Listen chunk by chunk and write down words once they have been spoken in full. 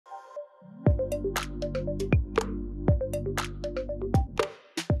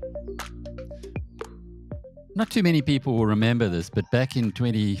Not too many people will remember this, but back in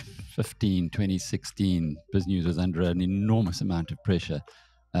 2015, 2016, BizNews was under an enormous amount of pressure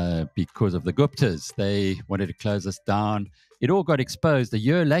because of the Guptas. They wanted to close us down. It all got exposed a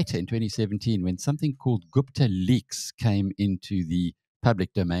year later in 2017 when something called Gupta Leaks came into the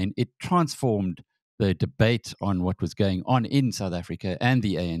public domain. It transformed the debate on what was going on in South Africa and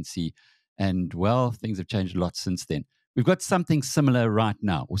the ANC. And, well, things have changed a lot since then. We've got something similar right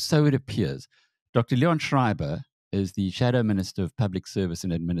now, or so it appears. Dr. Leon Schreiber is the Shadow Minister of Public Service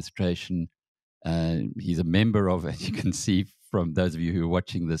and Administration. He's a member of, as you can see from those of you who are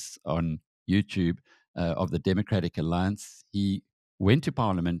watching this on YouTube, of the Democratic Alliance. He went to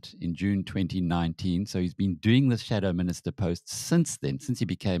Parliament in June 2019, so he's been doing this Shadow Minister post since then, since he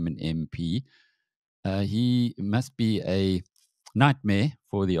became an MP. He must be a nightmare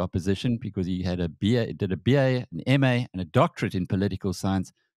for the opposition because he had did a BA, an MA, and a doctorate in political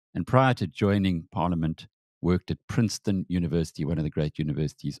science. And prior to joining Parliament, worked at Princeton University, one of the great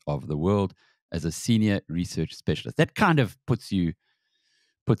universities of the world, as a senior research specialist. That kind of puts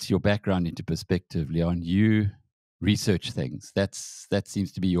your background into perspective, Leon. You research things. That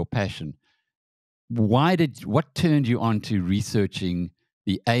seems to be your passion. What turned you on to researching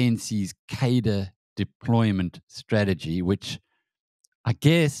the ANC's cadre deployment strategy, which I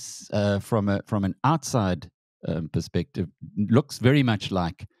guess from an outside perspective looks very much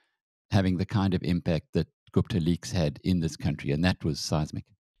like having the kind of impact that Gupta Leaks had in this country, and that was seismic.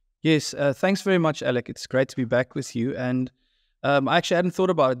 Yes, thanks very much, Alec. It's great to be back with you. And I actually hadn't thought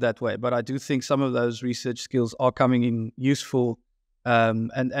about it that way, but I do think some of those research skills are coming in useful.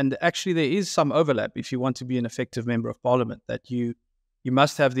 And actually, there is some overlap if you want to be an effective member of Parliament, that you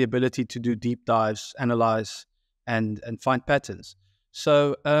must have the ability to do deep dives, analyze, and find patterns.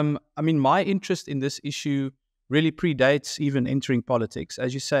 So, my interest in this issue really predates even entering politics.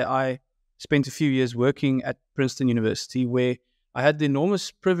 As you say, I spent a few years working at Princeton University, where I had the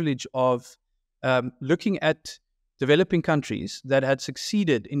enormous privilege of looking at developing countries that had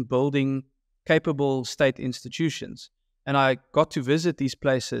succeeded in building capable state institutions. And I got to visit these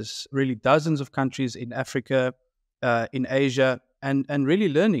places, really dozens of countries in Africa, in Asia, and really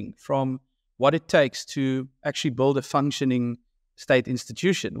learning from what it takes to actually build a functioning state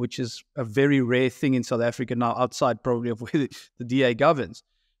institution, which is a very rare thing in South Africa now, outside probably of where the DA governs.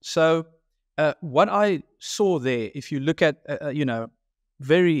 So what I saw there, if you look at,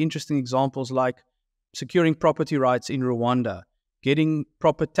 very interesting examples like securing property rights in Rwanda, getting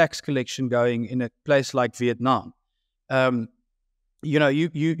proper tax collection going in a place like Vietnam,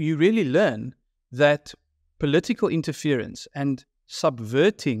 you really learn that political interference and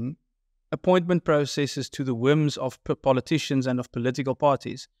subverting appointment processes to the whims of politicians and of political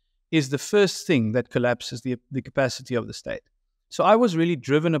parties is the first thing that collapses the capacity of the state. So I was really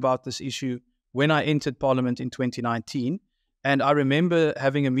driven about this issue when I entered Parliament in 2019. And I remember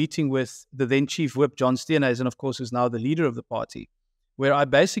having a meeting with the then Chief Whip, John Steenhuisen, of course, who's now the leader of the party, where I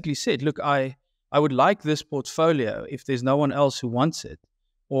basically said, look, I would like this portfolio if there's no one else who wants it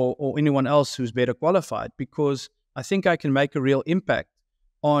or anyone else who's better qualified, because I think I can make a real impact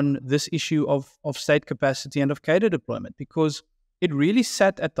on this issue of state capacity and of cadre deployment, because it really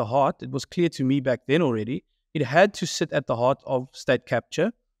sat at the heart. It was clear to me back then already. It had to sit at the heart of state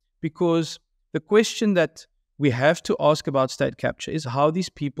capture, because the question that we have to ask about state capture is how these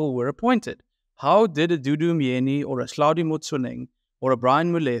people were appointed. How did a Dudu Myeni or a Hlaudi Motsoeneng or a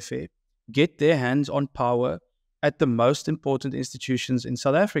Brian Molefe get their hands on power at the most important institutions in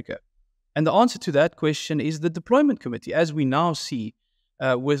South Africa? And the answer to that question is the Deployment Committee, as we now see,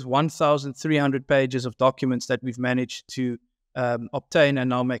 with 1,300 pages of documents that we've managed to obtain and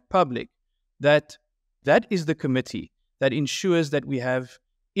now make public, that is the committee that ensures that we have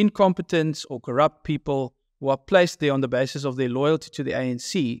incompetent or corrupt people who are placed there on the basis of their loyalty to the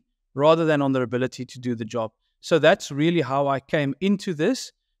ANC rather than on their ability to do the job. So that's really how I came into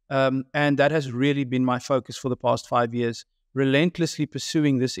this, and that has really been my focus for the past 5 years, relentlessly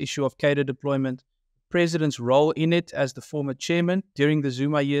pursuing this issue of cadre deployment, President's role in it as the former chairman during the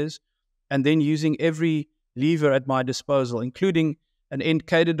Zuma years, and then using every lever at my disposal, including an end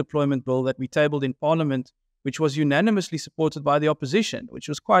cadre deployment bill that we tabled in Parliament, which was unanimously supported by the opposition, which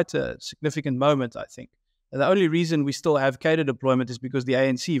was quite a significant moment, I think. And the only reason we still have cadre deployment is because the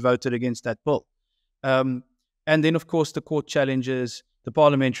ANC voted against that bill. And then, of course, the court challenges, the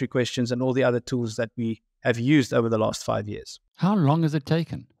parliamentary questions, and all the other tools that we have used over the last 5 years. How long has it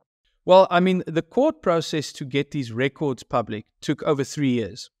taken? Well, the court process to get these records public took over 3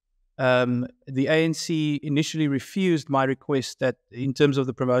 years. The ANC initially refused my request that, in terms of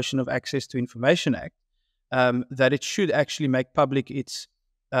the Promotion of Access to Information Act, that it should actually make public its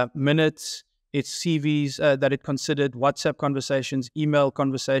minutes, its CVs that it considered, WhatsApp conversations, email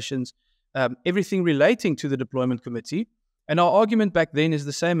conversations, everything relating to the deployment committee. And our argument back then is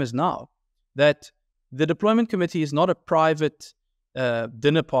the same as now, that the deployment committee is not a private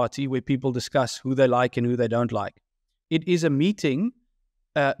dinner party where people discuss who they like and who they don't like. It is a meeting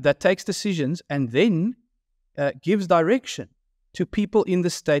that takes decisions and then gives direction to people in the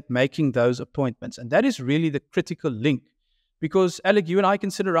state making those appointments. And that is really the critical link. Because, Alec, you and I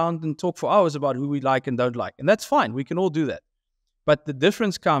can sit around and talk for hours about who we like and don't like. And that's fine. We can all do that. But the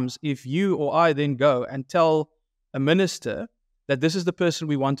difference comes if you or I then go and tell a minister that this is the person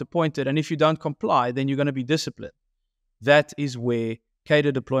we want appointed, and if you don't comply, then you're going to be disciplined. That is where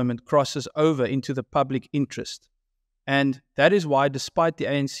cadre deployment crosses over into the public interest. And that is why, despite the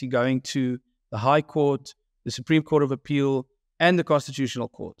ANC going to the High Court, the Supreme Court of Appeal, and the Constitutional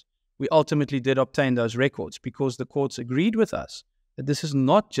Court, we ultimately did obtain those records because the courts agreed with us that this is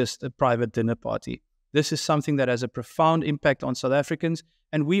not just a private dinner party. This is something that has a profound impact on South Africans,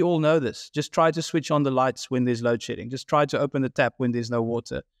 and we all know this. Just try to switch on the lights when there's load shedding. Just try to open the tap when there's no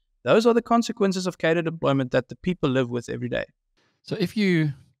water. Those are the consequences of cadre deployment that the people live with every day. So if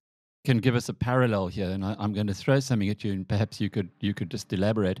you can give us a parallel here, and I'm going to throw something at you, and perhaps you could just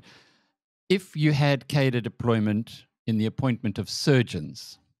elaborate. If you had cadre deployment in the appointment of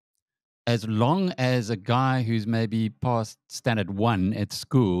surgeons, as long as a guy who's maybe passed standard 1 at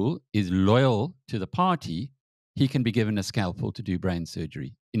school is loyal to the party, he can be given a scalpel to do brain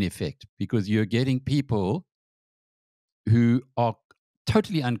surgery, in effect, because you're getting people who are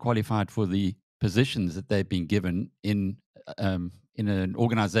totally unqualified for the positions that they've been given in an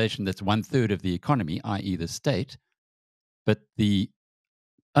organization that's 1/3 of the economy, i.e. the state, but the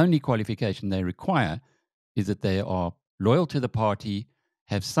only qualification they require is that they are loyal to the party,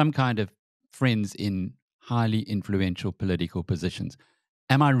 have some kind of friends in highly influential political positions.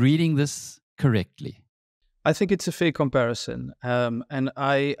 Am I reading this correctly? I think it's a fair comparison. And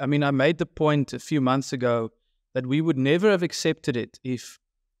I made the point a few months ago that we would never have accepted it if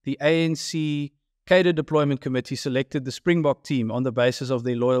the ANC cadre deployment committee selected the Springbok team on the basis of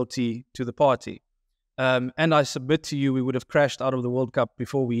their loyalty to the party. And I submit to you, we would have crashed out of the World Cup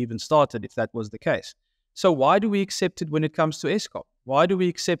before we even started if that was the case. So why do we accept it when it comes to Eskom? Why do we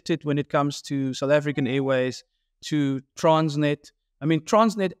accept it when it comes to South African Airways, to Transnet? I mean,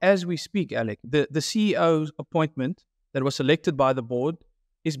 Transnet, as we speak, Alec, the CEO's appointment that was selected by the board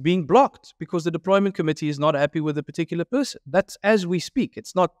is being blocked because the deployment committee is not happy with a particular person. That's as we speak.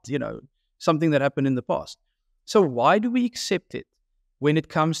 It's not, something that happened in the past. So why do we accept it when it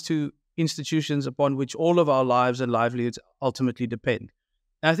comes to institutions upon which all of our lives and livelihoods ultimately depend?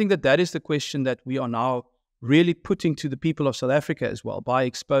 And I think that is the question that we are now really putting to the people of South Africa as well by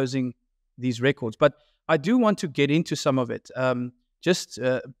exposing these records. But I do want to get into some of it, just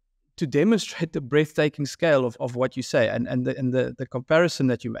to demonstrate the breathtaking scale of what you say and the comparison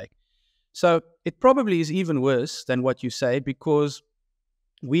that you make. So it probably is even worse than what you say, because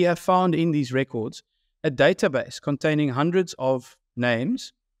we have found in these records a database containing hundreds of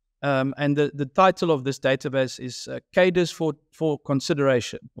names. And the title of this database is Cadres for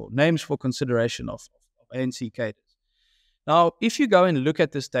Consideration, or Names for Consideration of ANC cadres. Now, if you go and look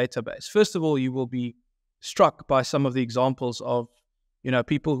at this database, first of all, you will be struck by some of the examples of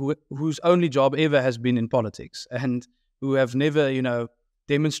people whose only job ever has been in politics and who have never,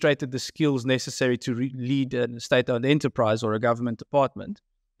 demonstrated the skills necessary to lead a state-owned enterprise or a government department.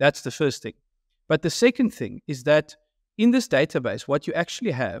 That's the first thing. But the second thing is that in this database, what you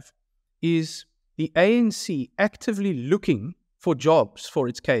actually have is the ANC actively looking for jobs for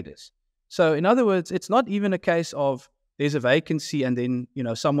its cadres. So in other words, it's not even a case of there's a vacancy and then,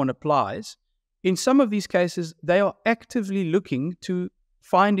 someone applies. In some of these cases, they are actively looking to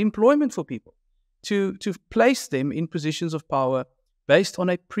find employment for people, to place them in positions of power based on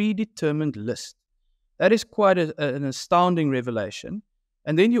a predetermined list. That is quite an astounding revelation.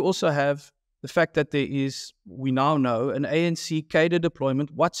 And then you also have the fact that there is, we now know, an ANC cadre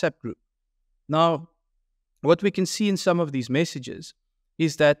deployment WhatsApp group. Now, what we can see in some of these messages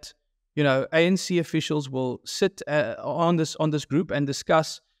is that, ANC officials will sit on this group and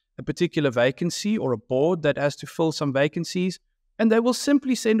discuss a particular vacancy or a board that has to fill some vacancies, and they will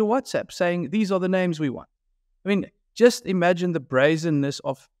simply send a WhatsApp saying, these are the names we want. I mean, just imagine the brazenness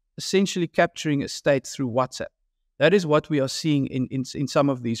of essentially capturing a state through WhatsApp. That is what we are seeing in some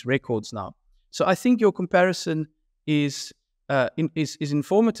of these records now. So I think your comparison is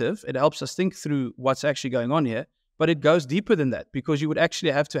informative. It helps us think through what's actually going on here, but it goes deeper than that, because you would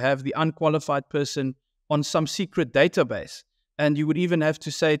actually have to have the unqualified person on some secret database. And you would even have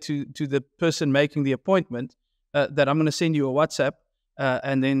to say to the person making the appointment that I'm going to send you a WhatsApp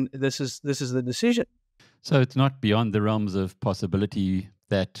and then this is the decision. So it's not beyond the realms of possibility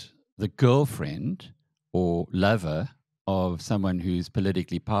that the girlfriend or lover of someone who's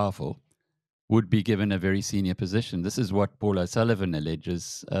politically powerful would be given a very senior position. This is what Paul O'Sullivan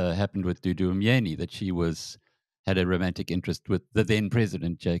alleges happened with Dudu Umyeni, that she had a romantic interest with the then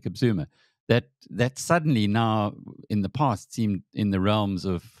president, Jacob Zuma. That suddenly now, in the past, seemed in the realms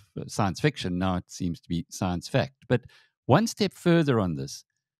of science fiction. Now it seems to be science fact. But one step further on this,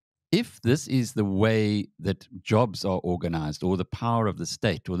 if this is the way that jobs are organized, or the power of the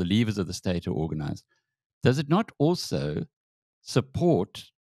state, or the levers of the state are organized, does it not also support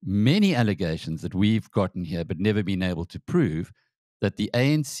many allegations that we've gotten here but never been able to prove, that the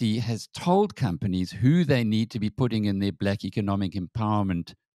ANC has told companies who they need to be putting in their black economic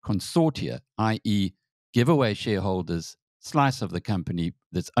empowerment consortia, i.e. give away shareholders, slice of the company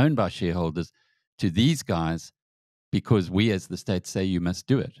that's owned by shareholders, to these guys because we as the state say you must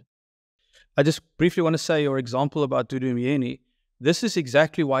do it? I just briefly want to say your example about Dudu Umyeni, this is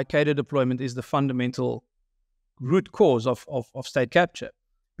exactly why cadre deployment is the fundamental root cause of state capture,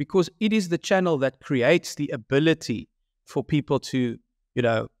 because it is the channel that creates the ability for people to,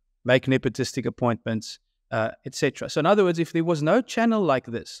 make nepotistic appointments, etc. So in other words, if there was no channel like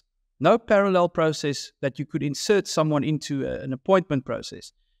this, no parallel process that you could insert someone into an appointment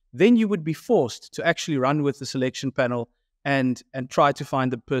process, then you would be forced to actually run with the selection panel and try to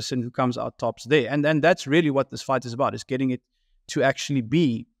find the person who comes out tops there. And that's really what this fight is about, is getting it to actually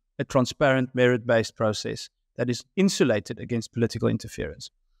be a transparent, merit-based process that is insulated against political interference.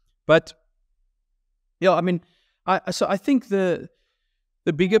 But, I think the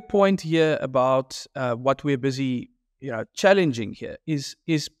bigger point here about what we're busy, challenging here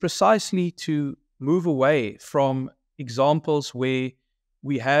is precisely to move away from examples where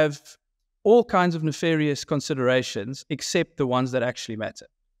we have all kinds of nefarious considerations except the ones that actually matter.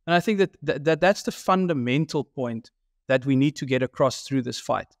 And I think that's the fundamental point that we need to get across through this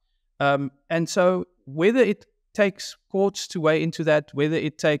fight. And so whether it takes courts to weigh into that, whether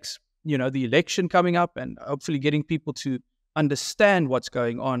it takes, the election coming up and hopefully getting people to understand what's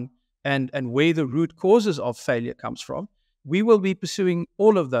going on and where the root causes of failure comes from, we will be pursuing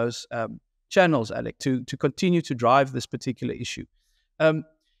all of those channels, Alec, to continue to drive this particular issue.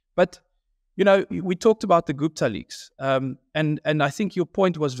 But we talked about the Gupta Leaks, and I think your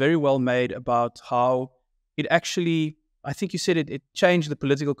point was very well made about how it actually, I think you said it changed the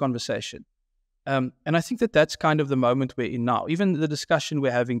political conversation. And I think that's kind of the moment we're in now. Even the discussion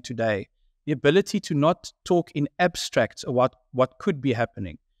we're having today, the ability to not talk in abstracts about what could be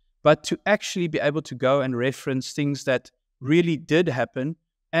happening, but to actually be able to go and reference things that really did happen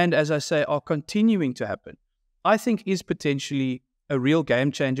and, as I say, are continuing to happen, I think is potentially a real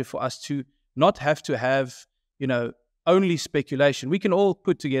game changer for us to not have to have, only speculation. We can all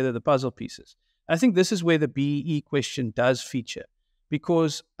put together the puzzle pieces. I think this is where the BEE question does feature,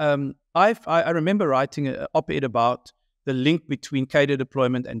 because I remember writing an op-ed about the link between cadre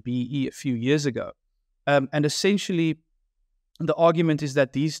deployment and BEE a few years ago. And essentially, the argument is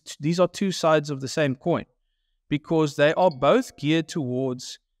that these are two sides of the same coin, because they are both geared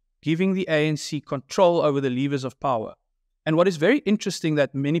towards giving the ANC control over the levers of power. And what is very interesting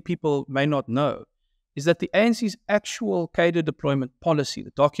that many people may not know is that the ANC's actual cadre deployment policy,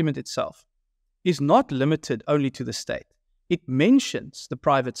 the document itself, is not limited only to the state. It mentions the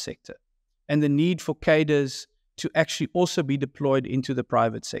private sector and the need for cadres to actually also be deployed into the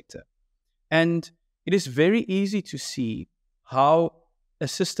private sector. And it is very easy to see how a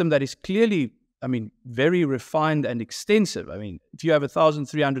system that is clearly, very refined and extensive. If you have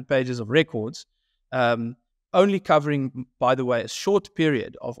 1,300 pages of records, only covering, by the way, a short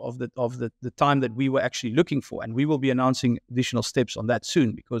period of the time that we were actually looking for, and we will be announcing additional steps on that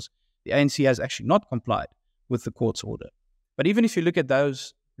soon, because the ANC has actually not complied with the court's order. But even if you look at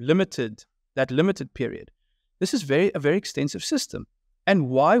that limited period, this is a very extensive system. And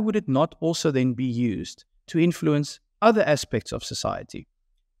why would it not also then be used to influence other aspects of society?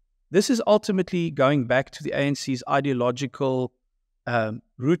 This is ultimately going back to the ANC's ideological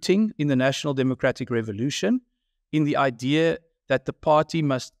rooting in the National Democratic Revolution, in the idea that the party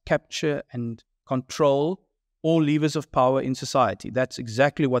must capture and control all levers of power in society. That's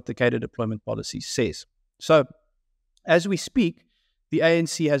exactly what the cadre deployment policy says. So, as we speak, the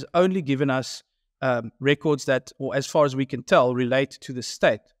ANC has only given us records that, or as far as we can tell, relate to the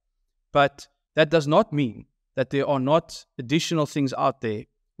state. But that does not mean that there are not additional things out there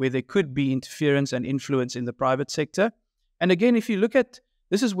where there could be interference and influence in the private sector. And again, if you look at,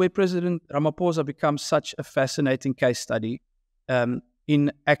 this is where President Ramaphosa becomes such a fascinating case study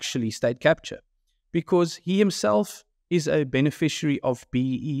in actually state capture, because he himself is a beneficiary of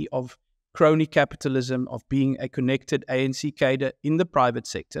BEE, of crony capitalism, of being a connected ANC cadre in the private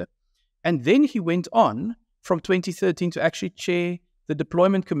sector. And then he went on from 2013 to actually chair the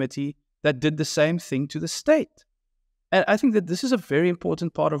deployment committee that did the same thing to the state. And I think that this is a very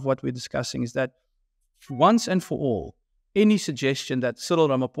important part of what we're discussing, is that once and for all, any suggestion that Cyril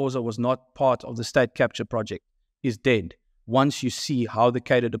Ramaphosa was not part of the state capture project is dead once you see how the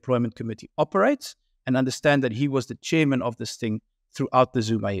cadre deployment committee operates and understand that he was the chairman of this thing throughout the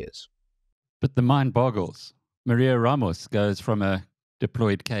Zuma years. But the mind boggles. Maria Ramos goes from a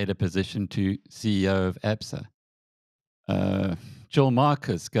deployed cadre position to CEO of ABSA. Jill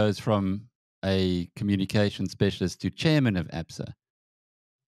Marcus goes from a communication specialist to chairman of ABSA.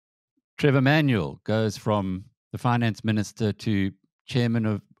 Trevor Manuel goes from the finance minister to chairman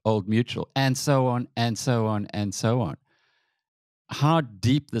of Old Mutual, and so on, and so on, and so on. How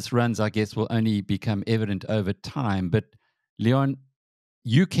deep this runs, I guess, will only become evident over time. But Leon,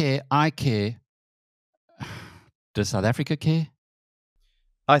 you care, I care. Does South Africa care?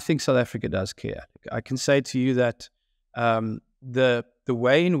 I think South Africa does care. I can say to you that the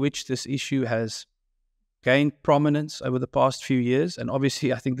way in which this issue has gained prominence over the past few years, and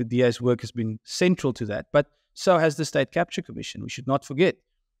obviously I think the DA's work has been central to that, but so has the State Capture Commission. We should not forget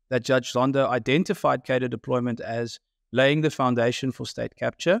that Judge Zondo identified cadre deployment as laying the foundation for state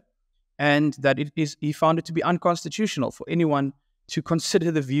capture, and that he found it to be unconstitutional for anyone to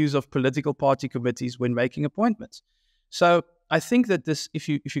consider the views of political party committees when making appointments. So I think that this, if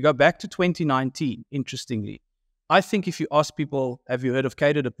you go back to 2019, interestingly, I think if you ask people, have you heard of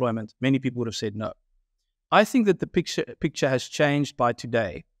cadre deployment? Many people would have said no. I think that the picture has changed by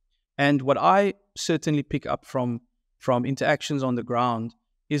today. And what I certainly pick up from interactions on the ground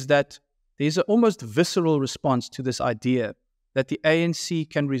is that there's an almost visceral response to this idea that the ANC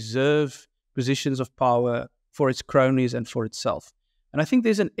can reserve positions of power for its cronies and for itself. And I think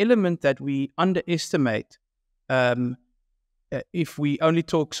there's an element that we underestimate if we only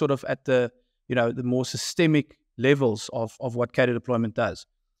talk sort of at the more systemic levels of what cadre deployment does.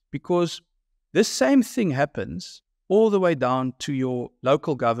 Because this same thing happens all the way down to your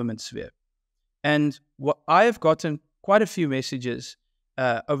local government sphere. And what I have gotten quite a few messages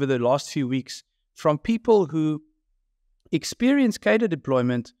over the last few weeks from people who experience cadre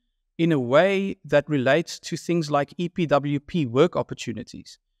deployment in a way that relates to things like EPWP work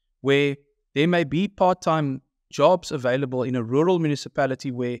opportunities, where there may be part-time jobs available in a rural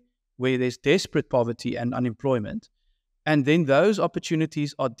municipality where there's desperate poverty and unemployment. And then those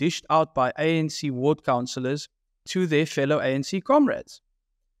opportunities are dished out by ANC ward councillors to their fellow ANC comrades.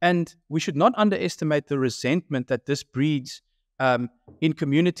 And we should not underestimate the resentment that this breeds in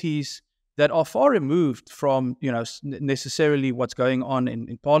communities that are far removed from necessarily what's going on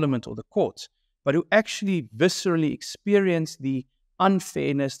in Parliament or the courts, but who actually viscerally experience the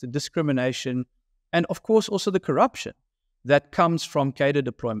unfairness, the discrimination, and of course also the corruption that comes from cadre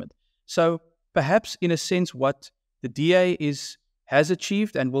deployment. So perhaps in a sense what the DA has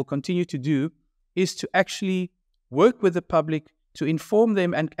achieved and will continue to do is to actually work with the public to inform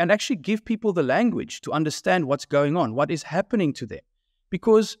them and actually give people the language to understand what's going on, what is happening to them.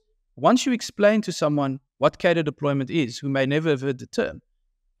 Because once you explain to someone what cadre deployment is, who may never have heard the term,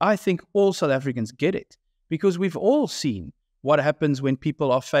 I think all South Africans get it. Because we've all seen what happens when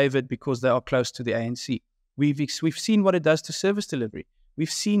people are favored because they are close to the ANC. We've seen what it does to service delivery.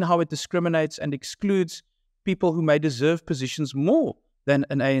 We've seen how it discriminates and excludes people who may deserve positions more than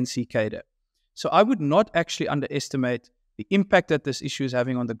an ANC cadre. So I would not actually underestimate the impact that this issue is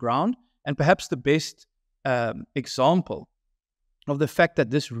having on the ground. And perhaps the best example of the fact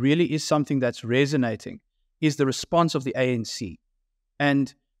that this really is something that's resonating is the response of the ANC.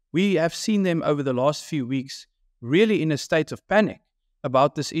 And we have seen them over the last few weeks really in a state of panic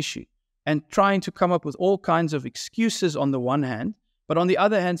about this issue and trying to come up with all kinds of excuses on the one hand, but on the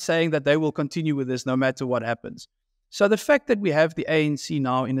other hand saying that they will continue with this no matter what happens. So the fact that we have the ANC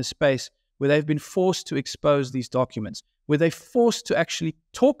now in a space where they've been forced to expose these documents, where they're forced to actually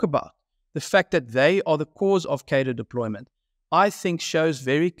talk about the fact that they are the cause of cadre deployment, I think shows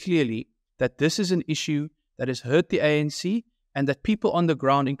very clearly that this is an issue that has hurt the ANC and that people on the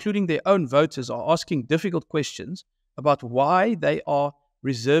ground, including their own voters, are asking difficult questions about why they are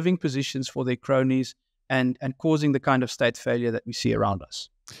reserving positions for their cronies and causing the kind of state failure that we see around us.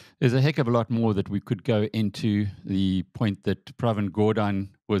 There's a heck of a lot more that we could go into. The point that Pravin Gordhan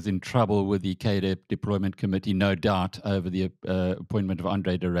was in trouble with the cadre deployment committee, no doubt, over the appointment of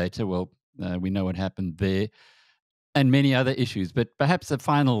Andre de Ruyter. Well, we know what happened there. And many other issues. But perhaps a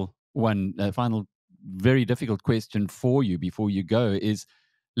final very difficult question for you before you go is,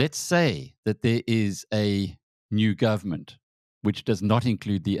 let's say that there is a new government, which does not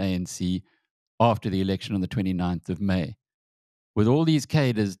include the ANC, after the election on the 29th of May, with all these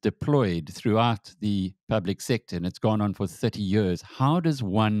cadres deployed throughout the public sector, and it's gone on for 30 years, how does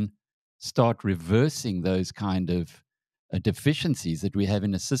one start reversing those kind of deficiencies that we have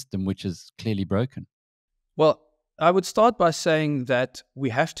in a system which is clearly broken? Well, I would start by saying that we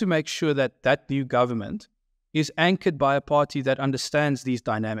have to make sure that that new government is anchored by a party that understands these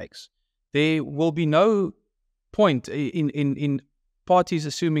dynamics. There will be no point in parties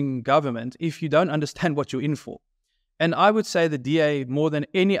assuming government if you don't understand what you're in for. And I would say the DA, more than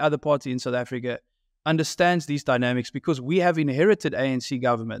any other party in South Africa, understands these dynamics because we have inherited ANC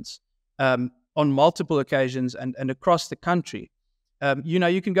governments on multiple occasions and across the country.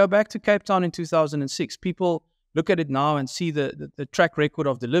 You can go back to Cape Town in 2006. People look at it now and see the track record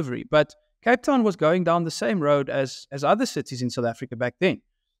of delivery. But Cape Town was going down the same road as other cities in South Africa back then.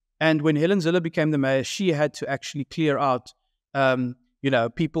 And when Helen Zille became the mayor, she had to actually clear out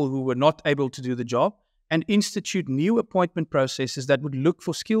people who were not able to do the job and institute new appointment processes that would look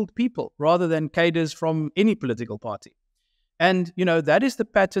for skilled people rather than cadres from any political party. And, that is the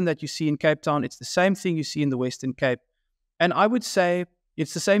pattern that you see in Cape Town. It's the same thing you see in the Western Cape. And I would say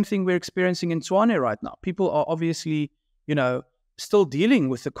it's the same thing we're experiencing in Tshwane right now. People are obviously, still dealing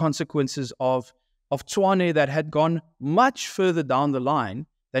with the consequences of Tshwane that had gone much further down the line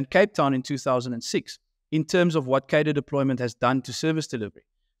than Cape Town in 2006 in terms of what cadre deployment has done to service delivery.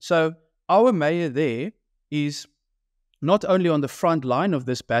 So our mayor there is not only on the front line of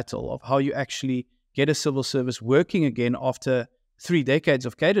this battle of how you actually get a civil service working again after 3 decades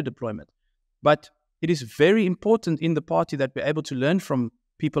of cadre deployment, but it is very important in the party that we're able to learn from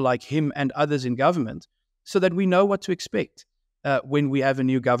people like him and others in government so that we know what to expect when we have a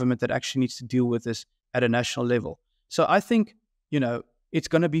new government that actually needs to deal with this at a national level. So I think, it's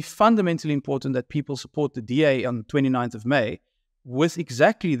going to be fundamentally important that people support the DA on the 29th of May with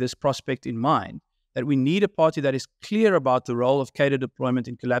exactly this prospect in mind, that we need a party that is clear about the role of cadre deployment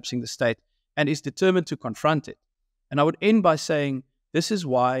in collapsing the state and is determined to confront it. And I would end by saying this is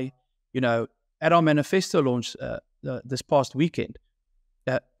why, at our manifesto launch this past weekend,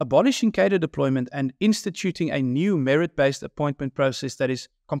 abolishing cadre deployment and instituting a new merit-based appointment process that is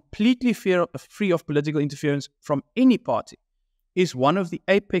completely free of political interference from any party is one of the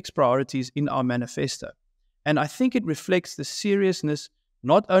apex priorities in our manifesto. And I think it reflects the seriousness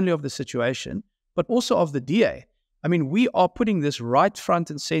not only of the situation, but also of the DA. I mean, we are putting this right front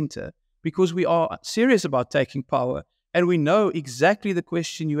and center because we are serious about taking power, and we know exactly the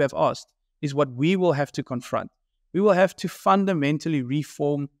question you have asked is what we will have to confront. We will have to fundamentally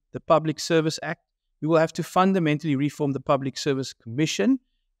reform the Public Service Act. We will have to fundamentally reform the Public Service Commission,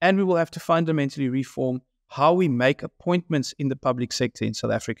 and we will have to fundamentally reform how we make appointments in the public sector in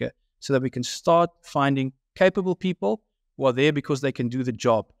South Africa so that we can start finding capable people who are there because they can do the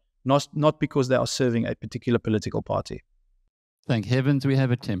job, not because they are serving a particular political party. Thank heavens we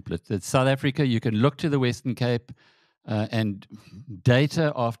have a template. At South Africa, you can look to the Western Cape and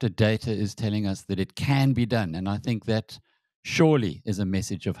data after data is telling us that it can be done. And I think that surely is a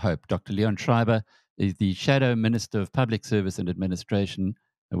message of hope. Dr. Leon Schreiber is the Shadow Minister of Public Service and Administration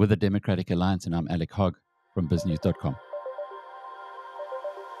with the Democratic Alliance, and I'm Alec Hogg from BizNews.com.